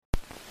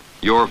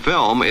Your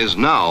film is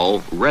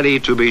now ready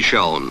to be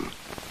shown.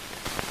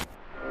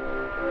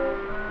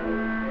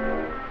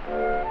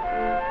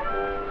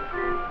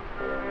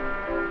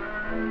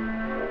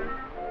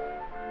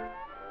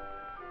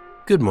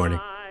 Good morning.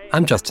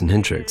 I'm Justin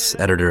Hendricks,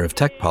 editor of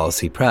Tech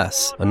Policy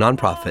Press, a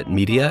nonprofit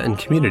media and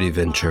community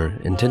venture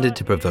intended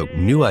to provoke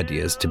new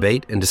ideas,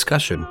 debate, and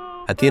discussion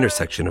at the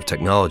intersection of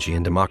technology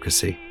and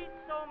democracy.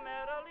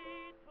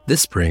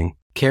 This spring,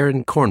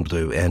 Karen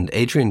Kornblue and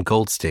Adrian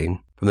Goldstein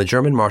from the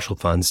German Marshall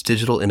Fund's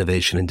Digital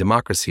Innovation and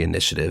Democracy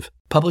Initiative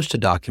published a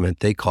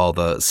document they call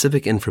the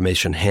Civic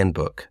Information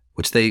Handbook,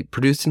 which they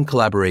produced in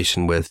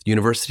collaboration with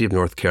University of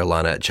North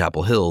Carolina at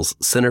Chapel Hill's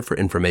Center for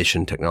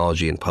Information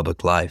Technology and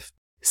Public Life.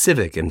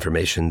 Civic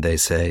information, they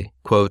say,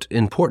 quote,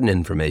 important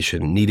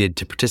information needed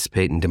to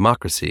participate in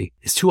democracy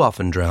is too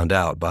often drowned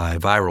out by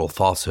viral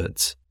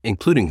falsehoods,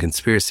 including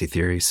conspiracy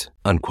theories,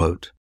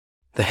 unquote.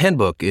 The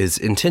handbook is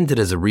intended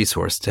as a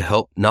resource to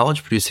help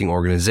knowledge-producing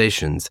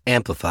organizations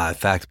amplify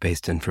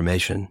fact-based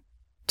information.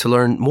 To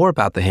learn more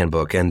about the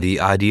handbook and the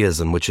ideas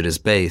on which it is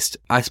based,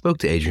 I spoke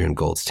to Adrian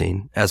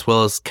Goldstein, as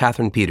well as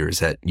Catherine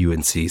Peters at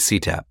UNC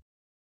CTAP.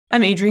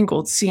 I'm Adrian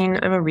Goldstein.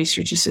 I'm a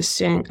research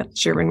assistant at the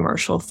German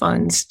Marshall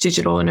Fund's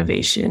Digital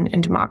Innovation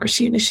and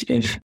Democracy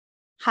Initiative.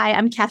 Hi,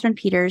 I'm Catherine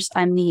Peters.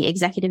 I'm the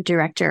executive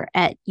director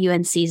at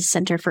UNC's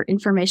Center for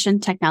Information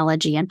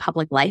Technology and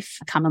Public Life,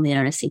 commonly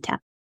known as CTAP.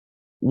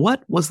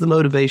 What was the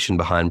motivation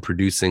behind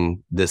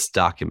producing this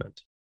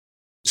document?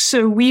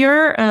 So we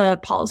are a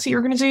policy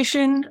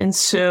organization, and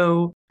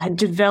so I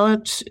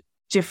developed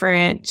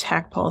different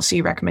tech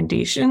policy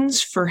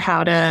recommendations for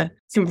how to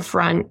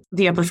confront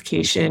the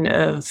amplification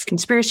of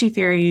conspiracy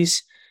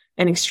theories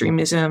and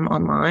extremism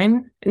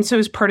online. And so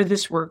as part of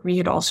this work, we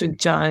had also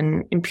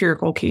done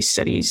empirical case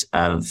studies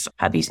of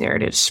how these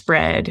narratives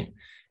spread.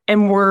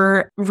 And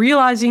we're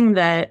realizing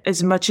that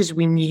as much as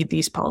we need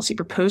these policy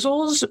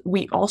proposals,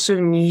 we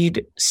also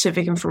need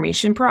civic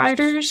information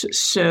providers,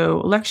 so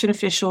election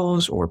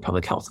officials or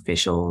public health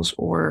officials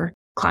or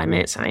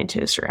climate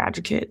scientists or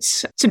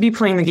advocates to be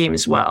playing the game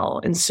as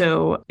well. And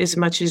so as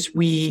much as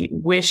we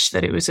wish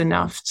that it was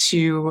enough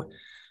to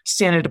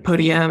stand at a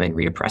podium and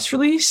read a press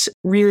release,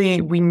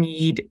 really we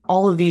need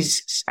all of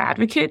these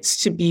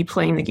advocates to be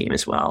playing the game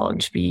as well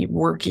and to be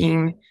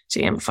working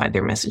to amplify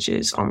their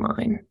messages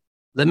online.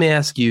 Let me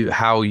ask you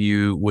how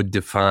you would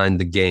define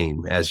the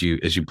game, as you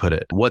put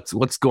it.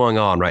 What's going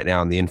on right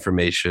now in the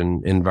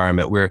information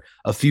environment? We're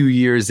a few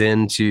years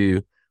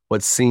into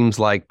what seems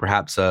like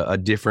perhaps a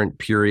different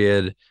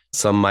period.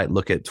 Some might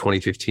look at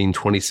 2015,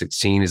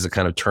 2016 as a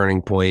kind of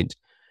turning point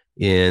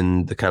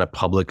in the kind of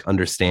public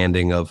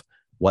understanding of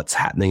what's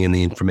happening in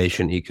the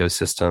information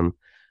ecosystem.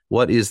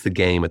 What is the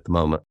game at the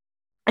moment?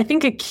 I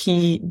think a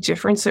key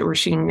difference that we're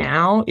seeing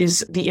now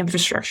is the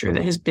infrastructure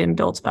that has been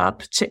built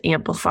up to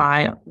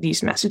amplify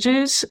these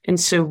messages. And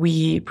so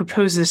we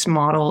propose this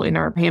model in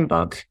our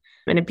handbook,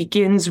 and it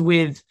begins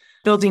with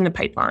building the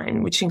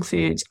pipeline, which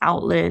includes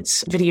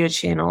outlets, video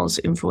channels,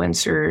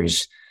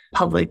 influencers,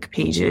 public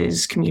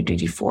pages,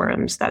 community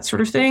forums, that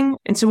sort of thing.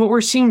 And so what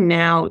we're seeing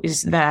now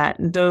is that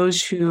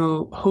those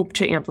who hope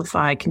to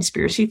amplify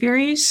conspiracy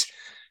theories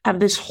have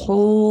this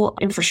whole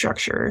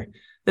infrastructure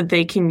that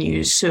they can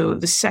use. So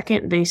the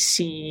second they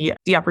see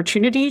the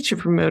opportunity to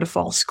promote a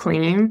false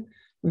claim,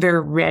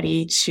 they're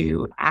ready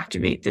to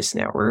activate this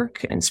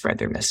network and spread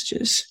their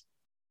messages.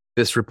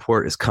 This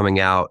report is coming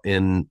out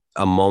in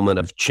a moment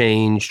of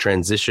change,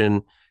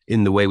 transition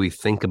in the way we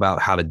think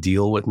about how to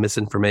deal with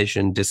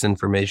misinformation,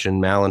 disinformation,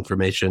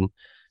 malinformation,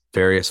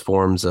 various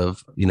forms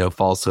of,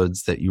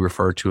 falsehoods that you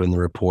refer to in the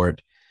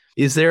report.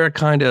 Is there a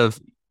kind of,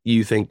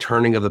 you think,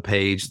 turning of the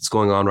page that's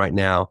going on right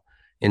now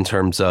in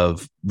terms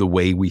of the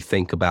way we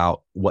think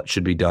about what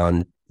should be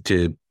done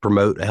to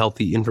promote a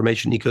healthy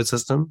information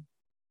ecosystem?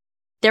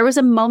 There was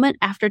a moment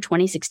after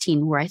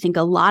 2016 where I think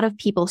a lot of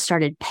people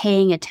started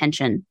paying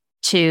attention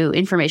to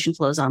information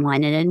flows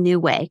online in a new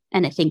way.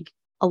 And I think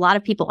a lot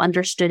of people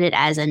understood it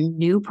as a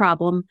new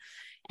problem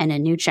and a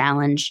new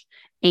challenge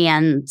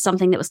and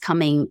something that was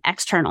coming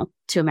external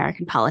to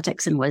American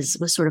politics and was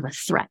sort of a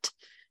threat.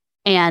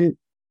 And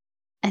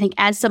I think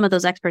as some of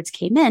those experts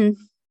came in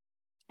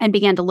and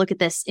began to look at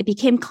this, it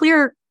became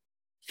clear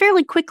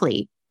fairly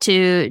quickly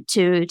to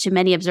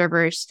many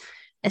observers,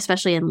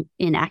 especially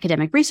in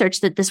academic research,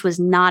 that this was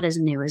not as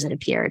new as it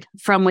appeared.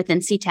 From within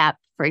CTAP,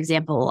 for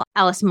example,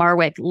 Alice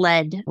Marwick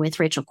led with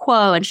Rachel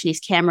Kuo and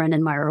Shanice Cameron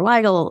and Myra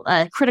Weigel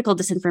a critical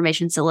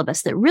disinformation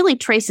syllabus that really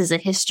traces a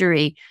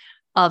history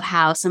of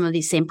how some of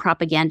these same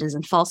propagandas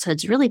and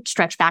falsehoods really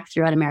stretch back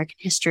throughout American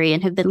history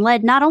and have been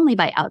led not only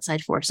by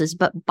outside forces,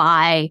 but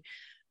by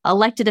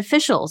elected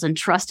officials and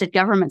trusted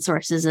government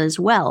sources as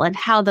well, and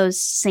how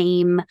those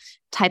same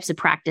types of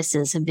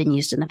practices have been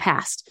used in the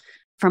past.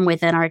 From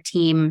within our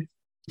team,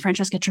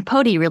 Francesca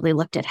Tripodi really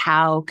looked at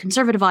how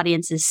conservative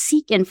audiences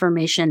seek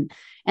information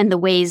and the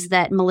ways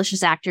that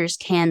malicious actors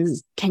can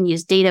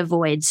use data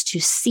voids to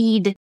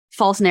seed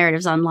false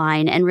narratives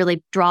online and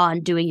really draw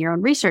on doing your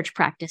own research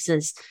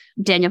practices.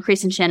 Daniel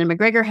Kreis and Shannon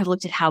McGregor have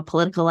looked at how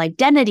political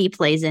identity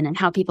plays in and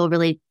how people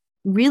really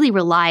really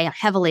rely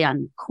heavily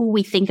on who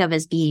we think of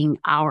as being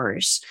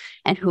ours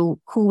and who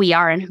we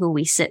are and who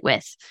we sit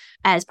with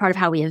as part of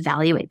how we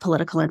evaluate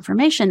political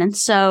information. And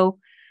so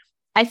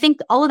I think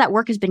all of that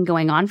work has been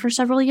going on for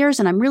several years,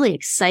 and I'm really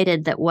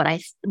excited that what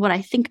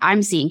I think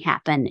I'm seeing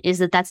happen is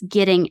that that's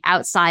getting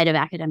outside of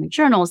academic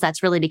journals.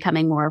 That's really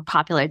becoming more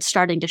popular. It's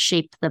starting to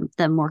shape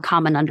the more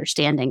common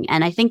understanding.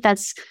 And I think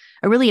that's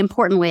a really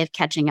important way of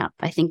catching up.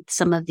 I think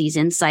some of these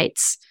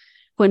insights,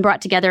 when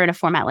brought together in a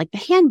format like the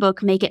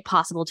Handbook, make it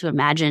possible to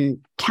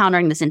imagine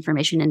countering this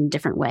information in a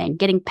different way and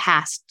getting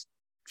past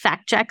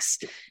fact checks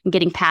and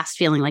getting past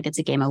feeling like it's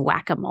a game of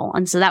whack-a-mole.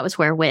 And so that was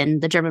where, when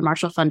the German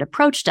Marshall Fund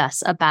approached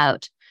us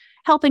about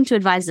helping to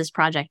advise this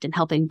project and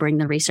helping bring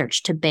the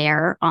research to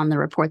bear on the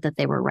report that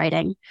they were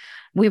writing,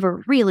 we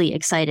were really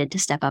excited to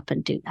step up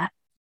and do that.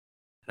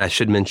 I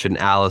should mention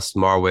Alice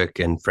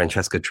Marwick and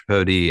Francesca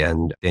Tripodi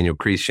and Daniel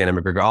Kreis, Shannon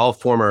McGregor, all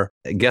former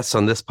guests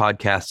on this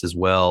podcast as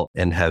well,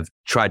 and have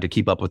tried to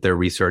keep up with their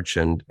research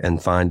and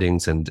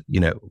findings, and,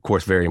 of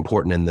course, very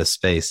important in this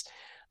space.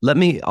 Let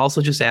me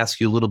also just ask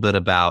you a little bit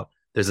about,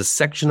 there's a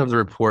section of the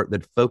report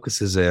that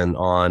focuses in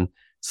on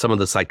some of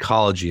the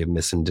psychology of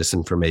mis and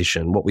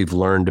disinformation, what we've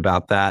learned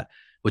about that,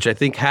 which I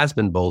think has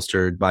been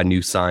bolstered by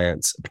new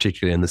science,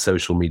 particularly in the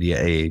social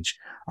media age.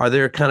 Are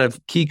there kind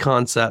of key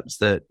concepts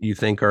that you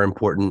think are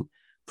important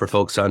for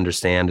folks to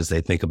understand as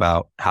they think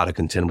about how to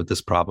contend with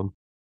this problem?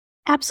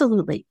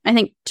 Absolutely. I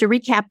think, to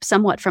recap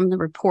somewhat from the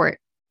report,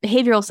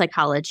 behavioral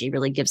psychology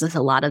really gives us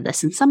a lot of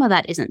this, and some of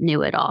that isn't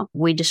new at all.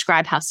 We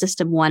describe how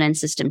System 1 and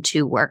System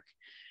 2 work.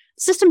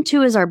 System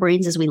 2 is our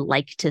brains as we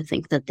like to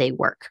think that they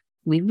work.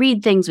 We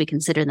read things, we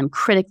consider them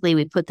critically,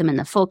 we put them in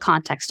the full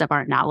context of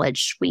our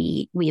knowledge,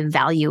 we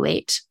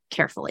evaluate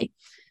carefully.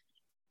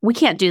 We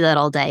can't do that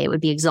all day. It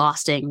would be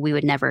exhausting. We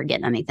would never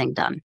get anything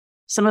done.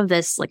 Some of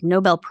this, like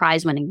Nobel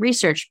Prize winning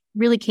research,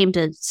 really came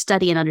to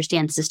study and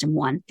understand System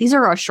 1. These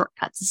are our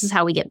shortcuts. This is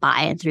how we get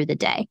by and through the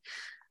day.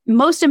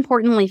 Most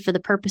importantly, for the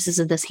purposes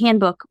of this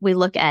handbook, we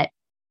look at,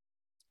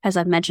 as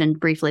I've mentioned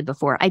briefly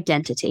before,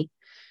 identity.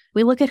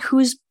 We look at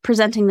who's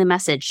presenting the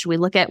message. We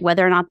look at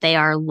whether or not they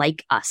are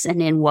like us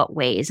and in what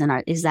ways, and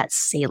is that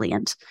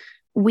salient.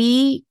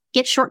 We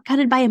get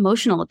shortcutted by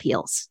emotional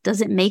appeals. Does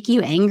it make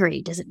you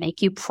angry? Does it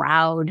make you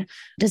proud?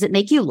 Does it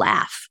make you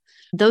laugh?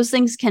 Those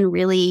things can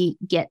really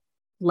get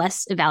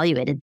less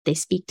evaluated. They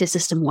speak to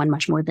System 1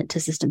 much more than to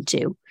System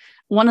 2.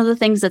 One of the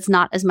things that's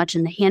not as much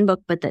in the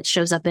handbook, but that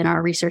shows up in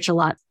our research a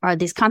lot, are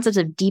these concepts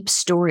of deep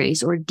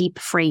stories or deep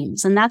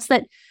frames. And that's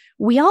that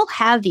we all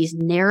have these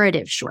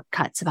narrative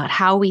shortcuts about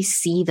how we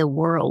see the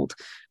world.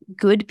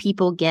 Good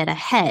people get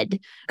ahead.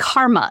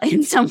 Karma,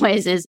 in some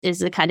ways,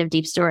 is a kind of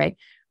deep story.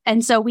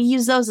 And so we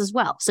use those as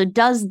well. So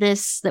does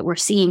this that we're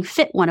seeing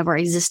fit one of our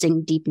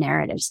existing deep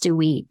narratives? Do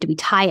we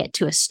tie it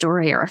to a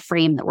story or a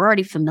frame that we're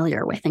already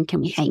familiar with, and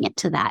can we hang it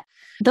to that?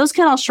 Those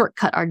can all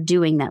shortcut our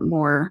doing that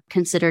more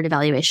considered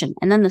evaluation.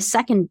 And then the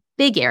second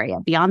big area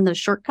beyond those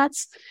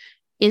shortcuts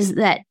is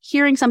that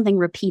hearing something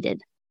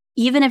repeated,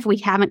 even if we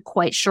haven't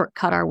quite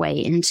shortcut our way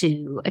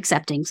into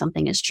accepting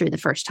something as true the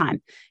first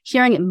time,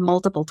 hearing it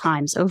multiple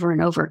times over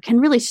and over can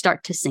really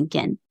start to sink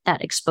in.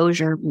 That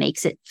exposure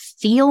makes it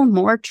feel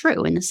more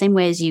true, in the same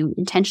way as you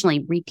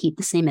intentionally repeat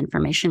the same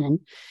information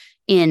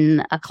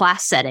in a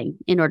class setting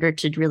in order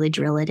to really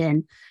drill it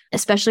in,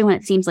 especially when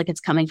it seems like it's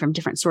coming from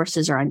different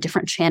sources or on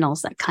different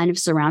channels. That kind of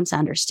surround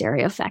sound or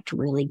stereo effect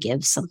really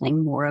gives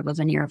something more of a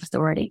veneer of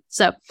authority.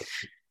 So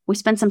we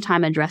spent some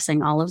time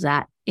addressing all of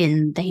that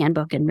in the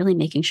handbook and really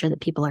making sure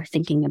that people are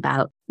thinking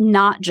about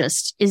not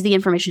just, is the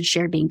information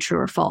shared being true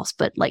or false,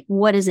 but like,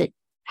 what is it?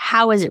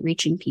 How is it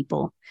reaching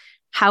people?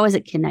 How is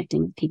it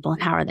connecting with people,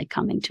 and how are they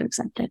coming to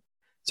accept it?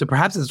 So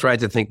perhaps it's right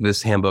to think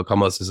this handbook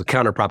almost as a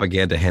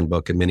counter-propaganda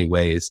handbook in many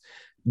ways.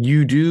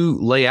 You do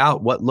lay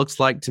out what looks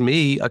like to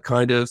me a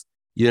kind of,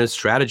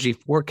 strategy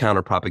for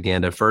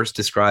counter-propaganda, first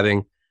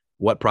describing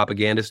what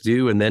propagandists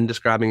do and then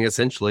describing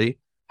essentially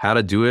how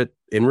to do it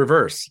in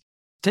reverse.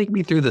 Take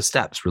me through the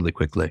steps really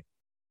quickly.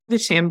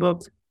 This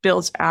handbook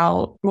builds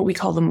out what we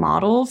call the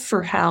model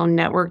for how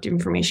networked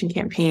information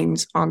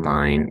campaigns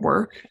online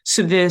work.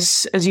 So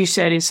this, as you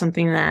said, is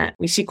something that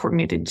we see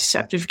coordinated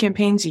deceptive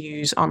campaigns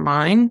use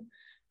online,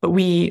 but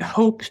we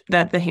hope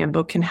that the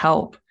handbook can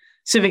help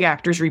civic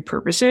actors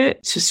repurpose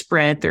it to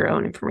spread their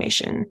own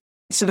information.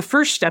 So the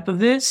first step of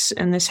this,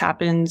 and this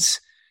happens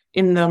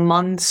in the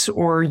months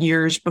or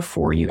years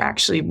before you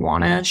actually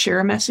want to share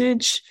a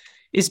message,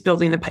 is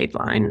building the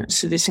pipeline.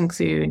 So this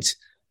includes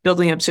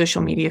building up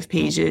social media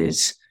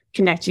pages,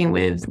 connecting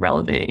with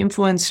relevant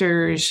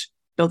influencers,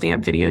 building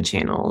up video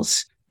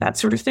channels, that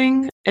sort of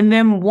thing. And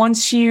then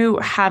once you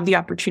have the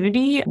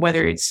opportunity,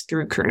 whether it's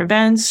through current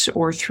events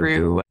or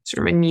through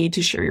sort of a need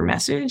to share your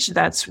message,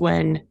 that's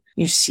when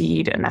you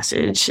seed a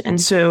message. And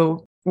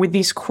so with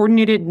these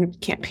coordinated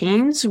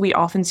campaigns, we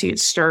often see it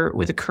start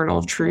with a kernel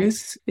of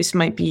truth. This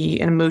might be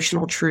an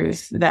emotional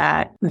truth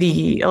that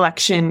the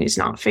election is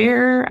not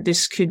fair.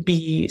 This could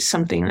be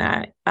something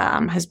that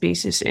has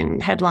basis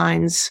in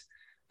headlines,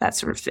 that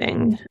sort of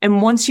thing.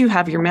 And once you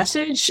have your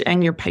message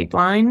and your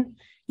pipeline,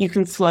 you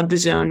can flood the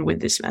zone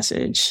with this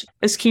message.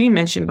 As Katie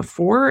mentioned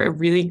before, a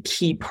really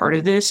key part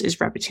of this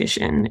is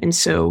repetition. And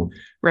so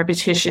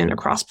repetition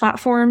across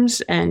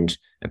platforms and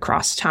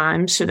across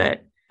time, so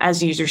that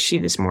as users see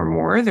this more and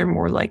more, they're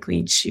more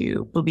likely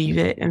to believe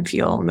it and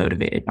feel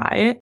motivated by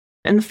it.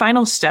 And the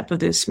final step of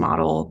this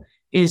model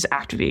is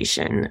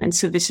activation. And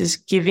so this is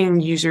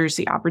giving users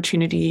the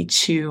opportunity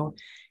to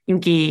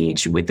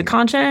engage with the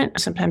content.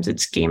 Sometimes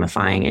it's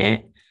gamifying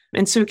it.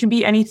 And so it can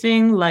be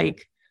anything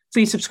like,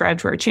 please subscribe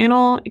to our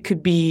channel. It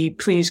could be,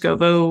 please go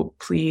vote,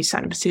 please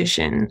sign a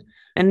petition.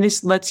 And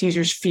this lets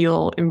users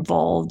feel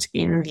involved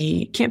in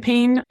the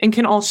campaign and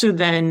can also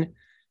then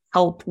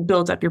help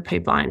build up your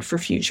pipeline for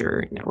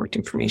future networked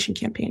information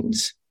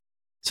campaigns.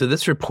 So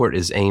this report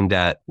is aimed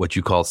at what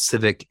you call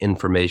civic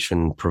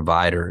information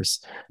providers,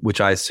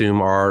 which I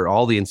assume are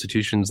all the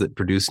institutions that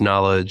produce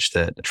knowledge,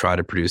 that try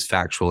to produce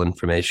factual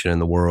information in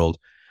the world.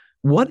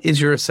 What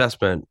is your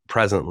assessment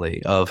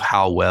presently of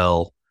how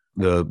well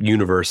the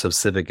universe of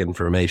civic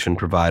information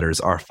providers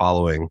are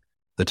following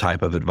the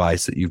type of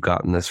advice that you've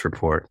got in this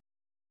report?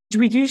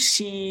 We do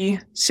see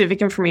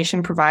civic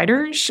information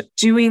providers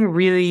doing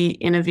really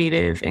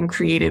innovative and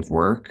creative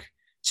work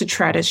to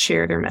try to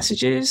share their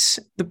messages.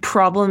 The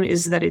problem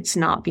is that it's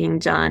not being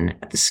done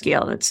at the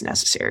scale that's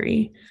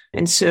necessary.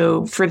 And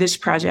so for this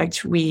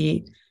project,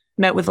 we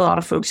met with a lot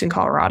of folks in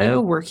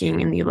Colorado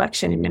working in the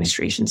election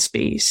administration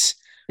space.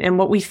 And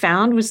what we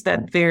found was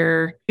that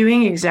they're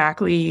doing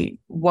exactly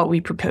what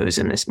we propose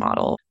in this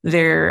model.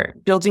 They're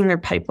building their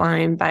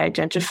pipeline by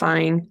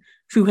identifying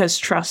who has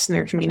trust in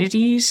their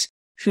communities,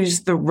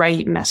 who's the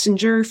right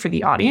messenger for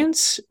the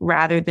audience,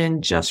 rather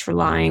than just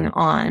relying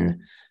on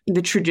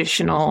the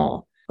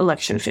traditional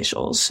election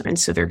officials. And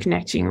so they're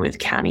connecting with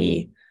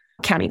county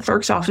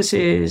clerk's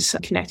offices,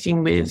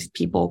 connecting with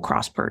people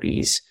across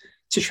parties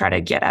to try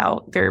to get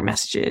out their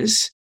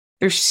messages.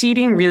 They're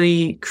seeding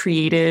really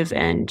creative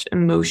and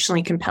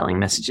emotionally compelling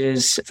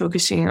messages,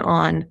 focusing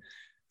on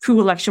who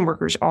election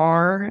workers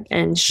are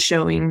and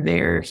showing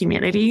their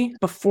humanity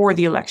before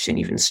the election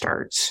even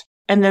starts.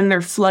 And then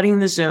they're flooding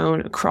the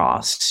zone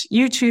across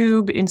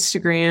YouTube,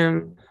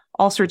 Instagram,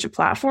 all sorts of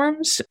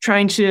platforms,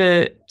 trying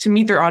to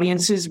meet their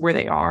audiences where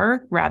they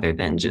are rather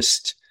than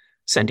just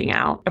sending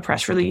out a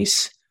press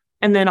release.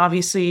 And then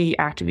obviously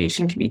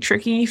activation can be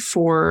tricky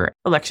for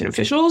election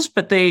officials,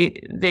 but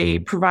they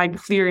provide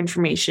clear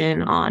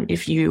information on,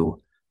 if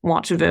you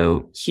want to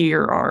vote,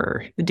 here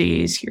are the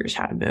days, here's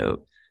how to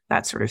vote,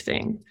 that sort of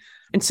thing.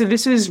 And so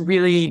this is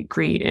really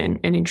great and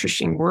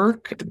interesting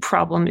work. The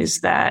problem is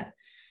that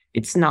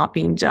it's not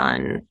being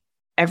done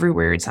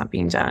everywhere. It's not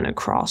being done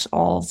across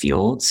all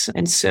fields.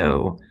 And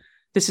so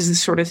this is the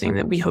sort of thing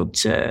that we hope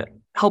to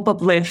help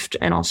uplift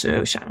and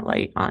also shine a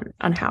light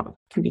on how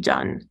it can be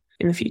done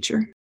in the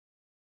future.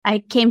 I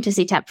came to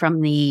CTEP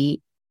from the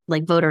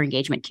voter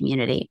engagement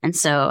community. And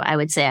so I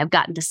would say I've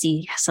gotten to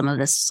see some of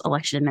this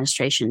election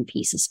administration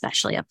piece,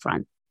 especially up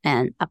front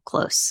and up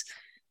close.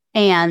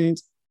 And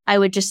I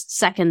would just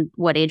second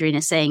what Adrienne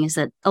is saying, is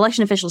that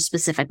election officials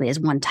specifically, as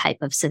one type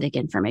of civic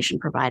information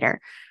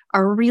provider,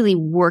 are really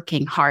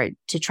working hard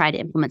to try to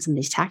implement some of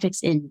these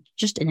tactics in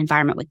just an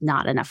environment with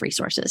not enough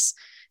resources.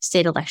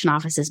 State election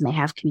offices may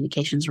have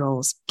communications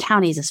roles.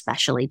 Counties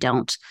especially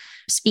don't.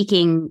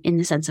 Speaking in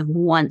the sense of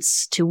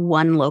once to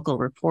one local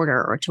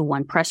reporter or to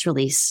one press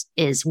release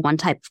is one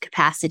type of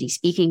capacity.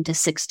 Speaking to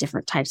 6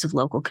 different types of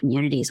local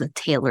communities with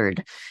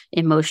tailored,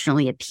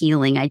 emotionally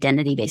appealing,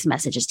 identity-based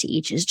messages to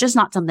each is just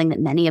not something that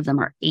many of them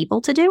are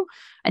able to do.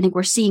 I think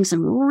we're seeing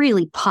some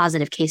really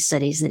positive case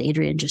studies that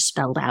Adrienne just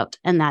spelled out,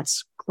 and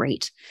that's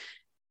great.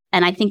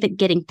 And I think that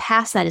getting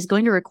past that is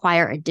going to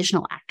require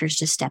additional actors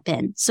to step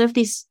in. So if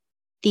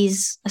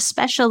these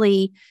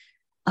especially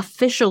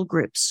official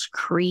groups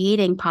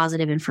creating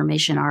positive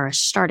information are a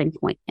starting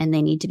point, and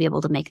they need to be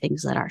able to make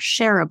things that are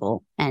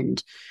shareable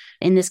and,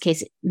 in this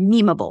case,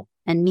 memeable.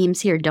 And memes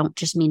here don't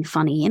just mean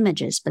funny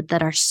images, but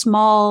that are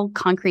small,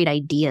 concrete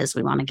ideas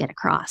we want to get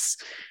across.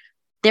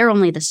 They're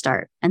only the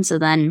start. And so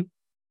then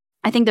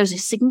I think there's a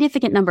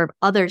significant number of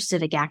other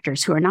civic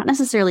actors who are not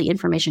necessarily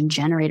information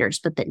generators,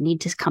 but that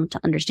need to come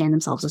to understand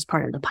themselves as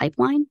part of the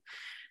pipeline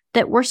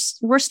that we're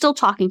still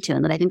talking to,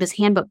 and that I think this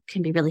handbook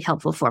can be really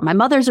helpful for. My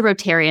mother's a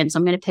Rotarian, so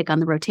I'm going to pick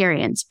on the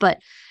Rotarians, but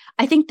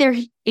I think they're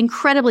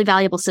incredibly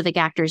valuable civic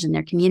actors in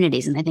their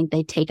communities, and I think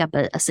they take up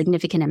a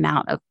significant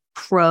amount of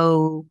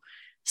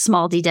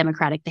small d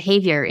democratic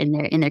behavior in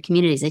their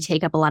communities. They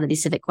take up a lot of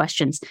these civic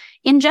questions.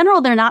 In general,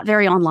 they're not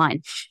very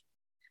online.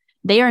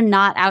 They are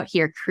not out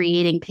here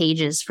creating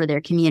pages for their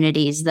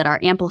communities that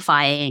are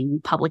amplifying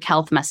public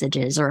health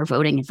messages or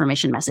voting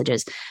information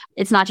messages.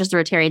 It's not just the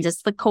Rotarians,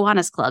 it's the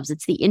Kiwanis clubs,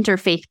 it's the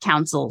interfaith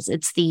councils,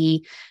 it's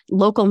the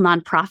local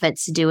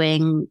nonprofits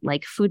doing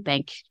food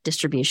bank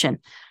distribution.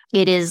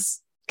 It is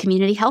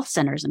community health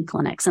centers and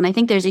clinics. And I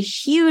think there's a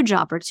huge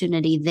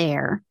opportunity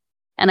there.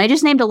 And I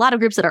just named a lot of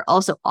groups that are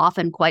also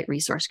often quite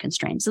resource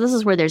constrained. So this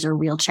is where there's a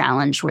real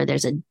challenge, where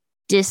there's a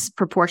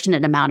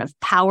disproportionate amount of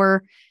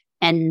power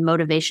and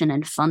motivation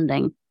and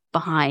funding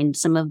behind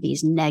some of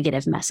these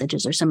negative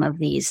messages or some of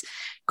these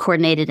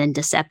coordinated and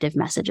deceptive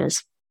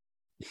messages.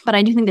 But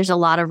I do think there's a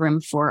lot of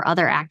room for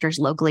other actors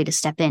locally to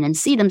step in and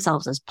see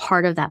themselves as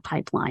part of that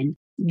pipeline,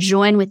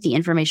 join with the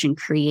information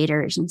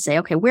creators and say,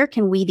 okay, where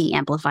can we be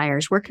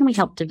amplifiers? Where can we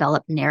help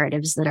develop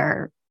narratives that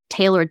are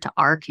tailored to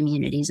our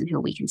communities and who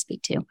we can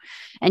speak to,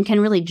 and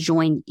can really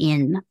join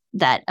in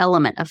that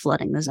element of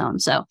flooding the zone?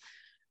 So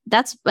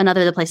that's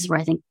another of the places where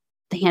I think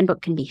the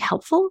handbook can be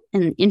helpful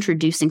in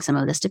introducing some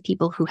of this to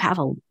people who have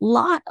a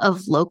lot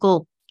of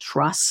local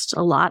trust,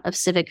 a lot of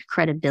civic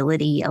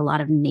credibility, a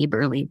lot of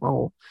neighborly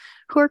role,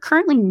 who are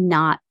currently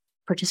not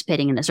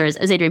participating in this, or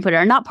as Adrian put it,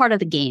 are not part of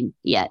the game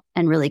yet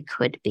and really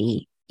could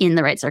be in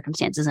the right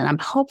circumstances. And I'm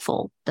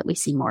hopeful that we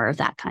see more of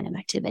that kind of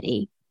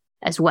activity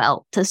as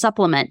well to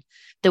supplement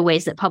the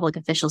ways that public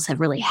officials have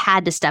really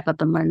had to step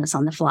up and learn this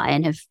on the fly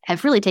and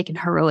have really taken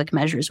heroic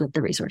measures with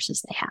the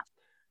resources they have.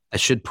 I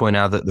should point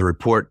out that the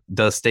report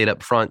does state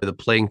up front that the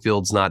playing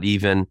field's not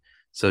even.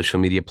 Social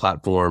media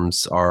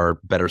platforms are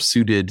better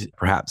suited,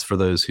 perhaps, for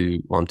those who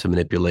want to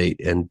manipulate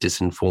and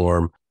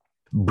disinform.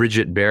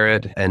 Bridget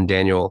Barrett and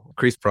Daniel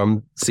Kreis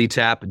from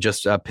CTAP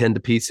just penned a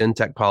piece in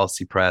Tech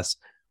Policy Press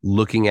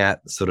looking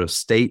at sort of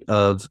state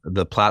of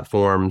the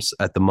platforms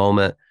at the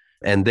moment.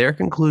 And their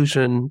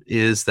conclusion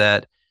is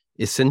that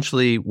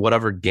essentially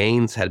whatever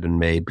gains had been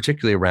made,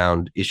 particularly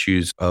around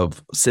issues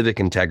of civic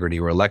integrity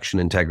or election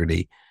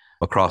integrity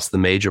across the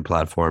major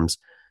platforms,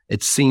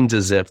 it seems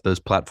as if those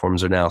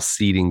platforms are now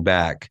ceding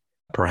back,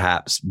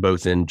 perhaps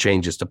both in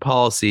changes to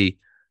policy,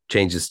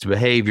 changes to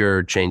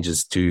behavior,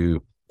 changes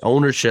to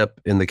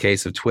ownership in the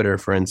case of Twitter,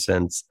 for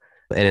instance,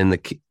 and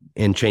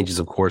in changes,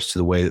 of course, to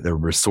the way that they're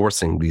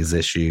resourcing these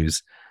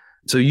issues.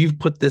 So you've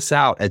put this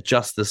out at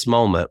just this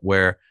moment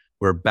where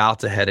we're about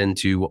to head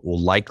into what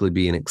will likely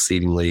be an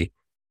exceedingly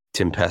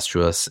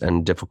tempestuous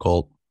and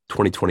difficult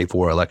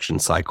 2024 election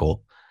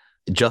cycle,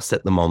 just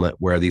at the moment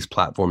where these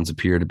platforms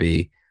appear to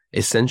be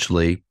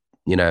essentially,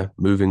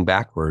 moving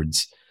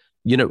backwards.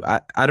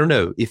 I don't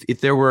know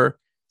if there were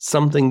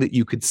something that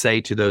you could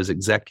say to those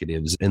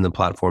executives in the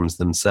platforms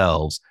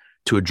themselves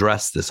to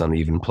address this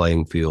uneven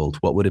playing field,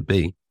 what would it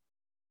be?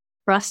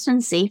 Trust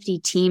and safety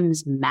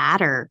teams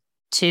matter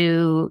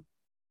to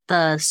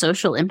the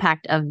social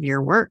impact of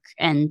your work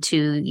and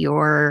to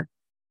your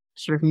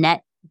sort of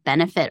net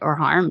benefit or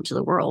harm to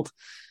the world.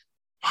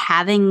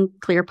 Having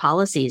clear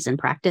policies and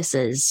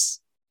practices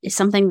is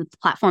something that the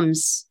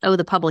platforms owe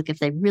the public if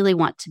they really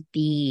want to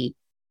be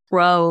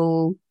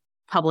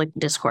pro-public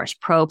discourse,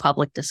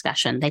 pro-public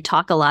discussion. They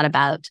talk a lot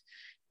about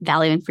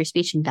valuing free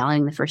speech and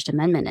valuing the First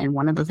Amendment. And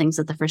one of the things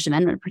that the First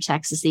Amendment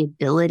protects is the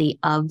ability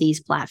of these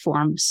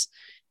platforms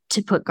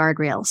to put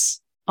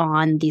guardrails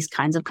on these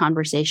kinds of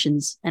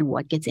conversations and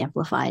what gets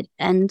amplified.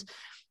 And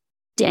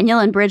Daniel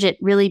and Bridget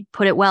really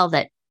put it well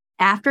that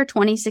after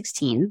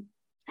 2016,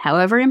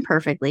 however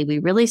imperfectly, we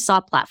really saw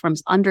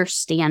platforms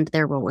understand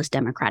their role as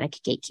democratic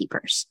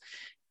gatekeepers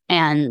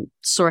and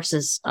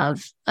sources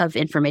of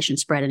information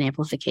spread and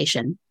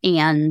amplification.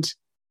 And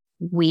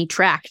we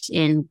tracked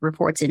in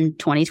reports in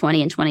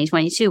 2020 and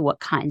 2022 what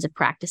kinds of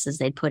practices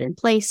they'd put in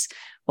place,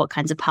 what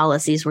kinds of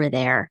policies were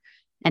there,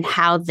 and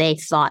how they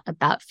thought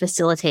about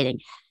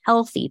facilitating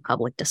healthy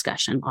public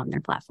discussion on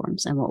their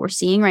platforms. And what we're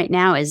seeing right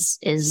now is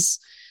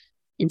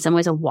in some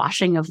ways a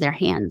washing of their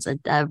hands,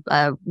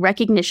 a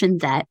recognition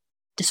that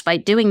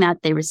despite doing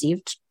that, they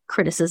received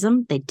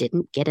criticism. They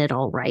didn't get it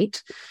all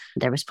right.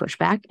 There was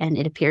pushback. And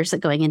it appears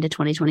that going into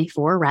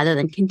 2024, rather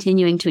than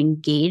continuing to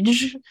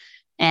engage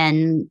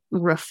and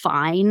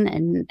refine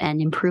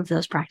and improve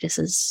those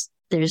practices,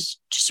 there's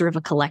sort of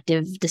a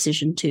collective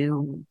decision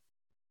to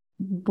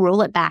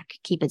roll it back,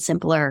 keep it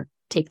simpler,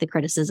 take the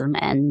criticism,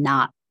 and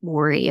not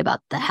worry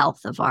about the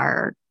health of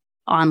our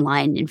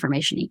online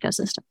information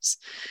ecosystems.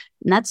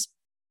 And that's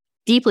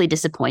deeply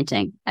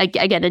disappointing.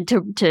 Again,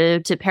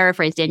 to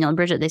paraphrase Daniel and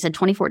Bridget, they said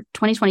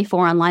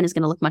 2024 online is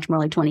going to look much more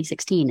like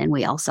 2016. And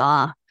we all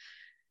saw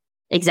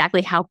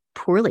exactly how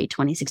poorly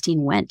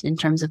 2016 went in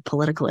terms of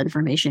political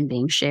information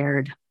being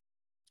shared,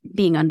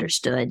 being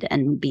understood,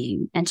 and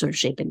sort of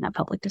shaping that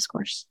public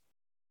discourse.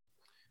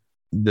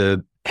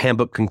 The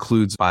handbook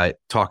concludes by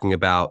talking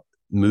about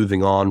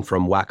moving on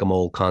from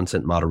whack-a-mole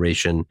content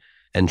moderation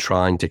and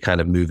trying to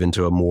kind of move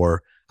into a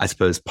more, I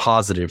suppose,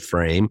 positive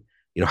frame.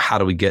 How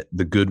do we get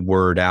the good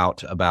word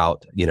out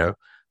about,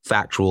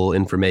 factual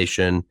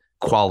information,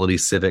 quality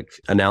civic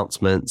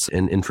announcements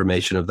and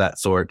information of that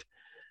sort?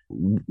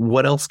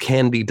 What else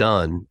can be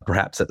done,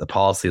 perhaps at the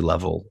policy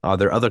level? Are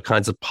there other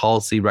kinds of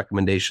policy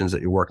recommendations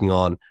that you're working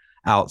on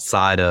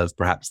outside of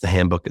perhaps the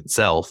handbook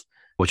itself,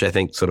 which I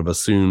think sort of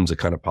assumes a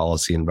kind of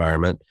policy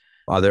environment?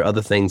 Are there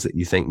other things that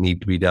you think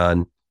need to be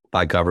done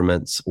by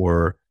governments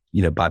or,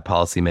 by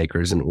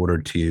policymakers in order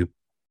to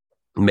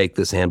make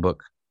this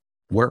handbook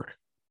work?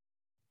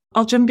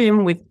 I'll jump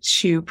in with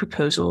two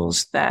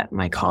proposals that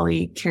my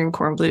colleague Karen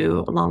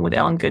Kornblue, along with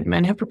Ellen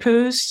Goodman, have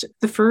proposed.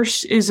 The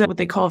first is what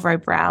they call a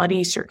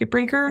virality circuit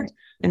breaker.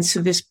 And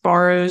so this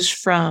borrows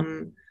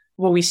from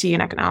what we see in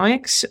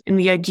economics. And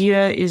the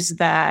idea is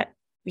that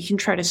we can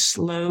try to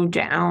slow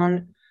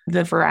down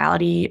the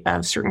virality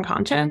of certain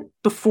content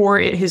before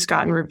it has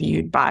gotten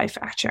reviewed by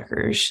fact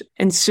checkers.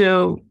 And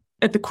so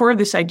at the core of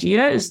this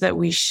idea is that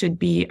we should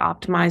be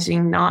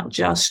optimizing not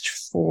just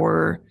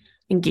for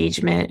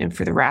engagement and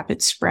for the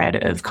rapid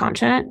spread of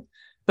content,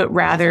 but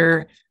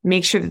rather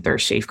make sure that there are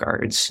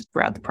safeguards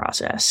throughout the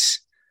process.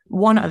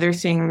 One other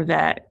thing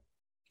that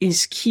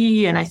is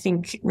key, and I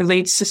think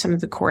relates to some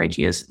of the core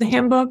ideas of the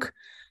handbook,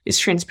 is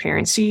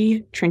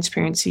transparency.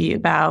 Transparency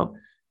about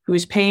who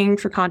is paying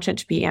for content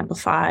to be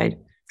amplified,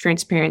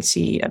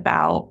 transparency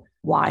about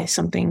why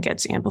something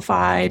gets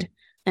amplified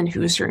and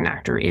who a certain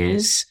actor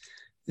is.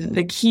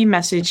 The key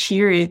message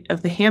here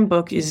of the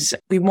handbook is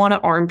we want to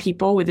arm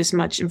people with as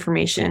much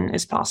information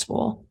as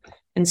possible.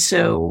 And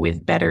so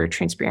with better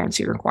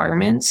transparency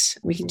requirements,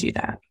 we can do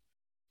that.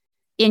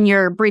 In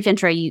your brief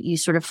intro, you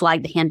sort of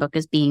flagged the handbook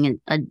as being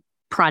a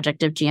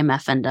project of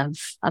GMF and of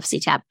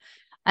CTAP.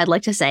 I'd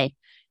like to say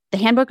the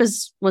handbook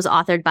was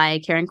authored by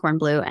Karen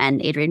Kornblue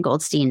and Adrian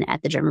Goldstein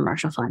at the German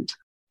Marshall Fund.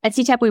 At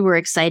CTAP, we were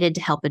excited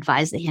to help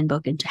advise the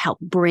handbook and to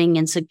help bring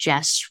and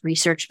suggest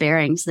research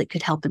bearings that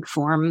could help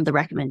inform the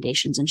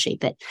recommendations and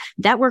shape it.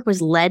 That work was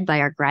led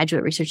by our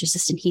graduate research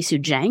assistant, Hisu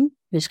Zhang,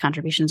 whose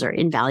contributions are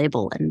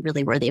invaluable and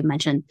really worthy of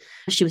mention.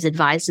 She was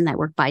advised in that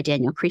work by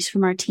Daniel Kreis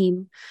from our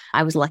team.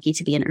 I was lucky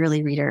to be an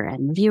early reader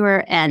and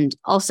reviewer. And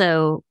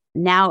also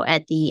now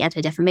at the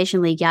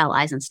Anti-Defamation League, Yael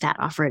Eisenstadt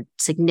offered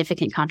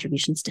significant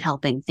contributions to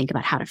helping think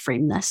about how to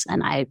frame this.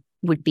 And I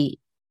would be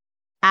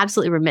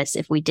absolutely remiss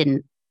if we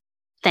didn't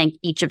thank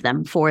each of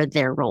them for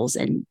their roles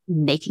in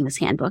making this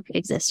handbook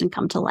exist and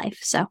come to life.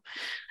 So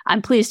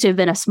I'm pleased to have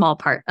been a small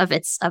part of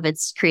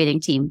its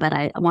creating team, but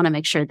I want to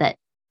make sure that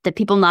the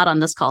people not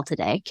on this call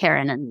today,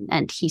 Karen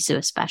and Hisu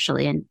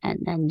especially, and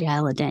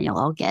Yael and Daniel,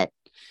 all get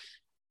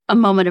a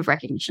moment of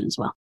recognition as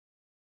well.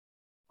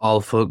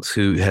 All folks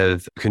who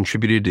have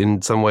contributed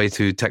in some way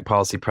to Tech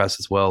Policy Press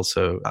as well.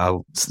 So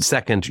I'll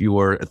second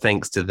your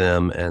thanks to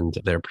them and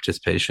their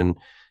participation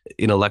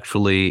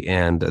intellectually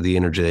and the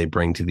energy they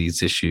bring to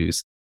these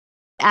issues.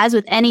 As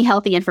with any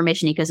healthy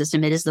information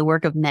ecosystem, it is the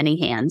work of many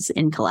hands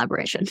in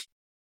collaboration.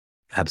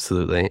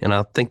 Absolutely. And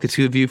I'll thank the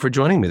two of you for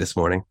joining me this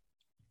morning.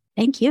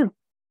 Thank you.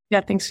 Yeah,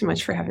 thanks so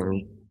much for having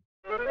me.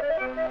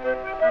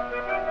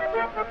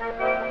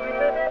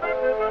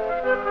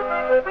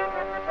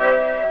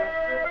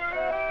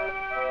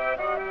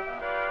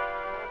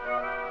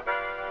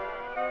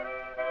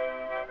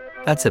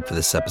 That's it for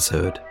this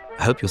episode.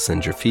 I hope you'll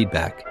send your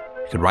feedback.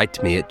 You can write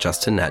to me at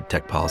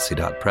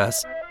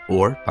justin@techpolicy.press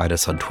or find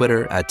us on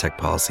Twitter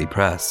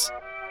 @techpolicypress.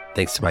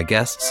 Thanks to my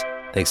guests,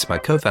 thanks to my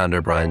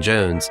co-founder, Brian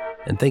Jones,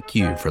 and thank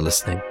you for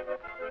listening.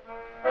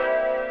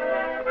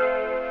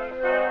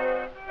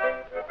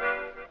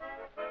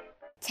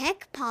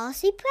 Tech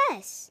Policy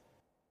Press.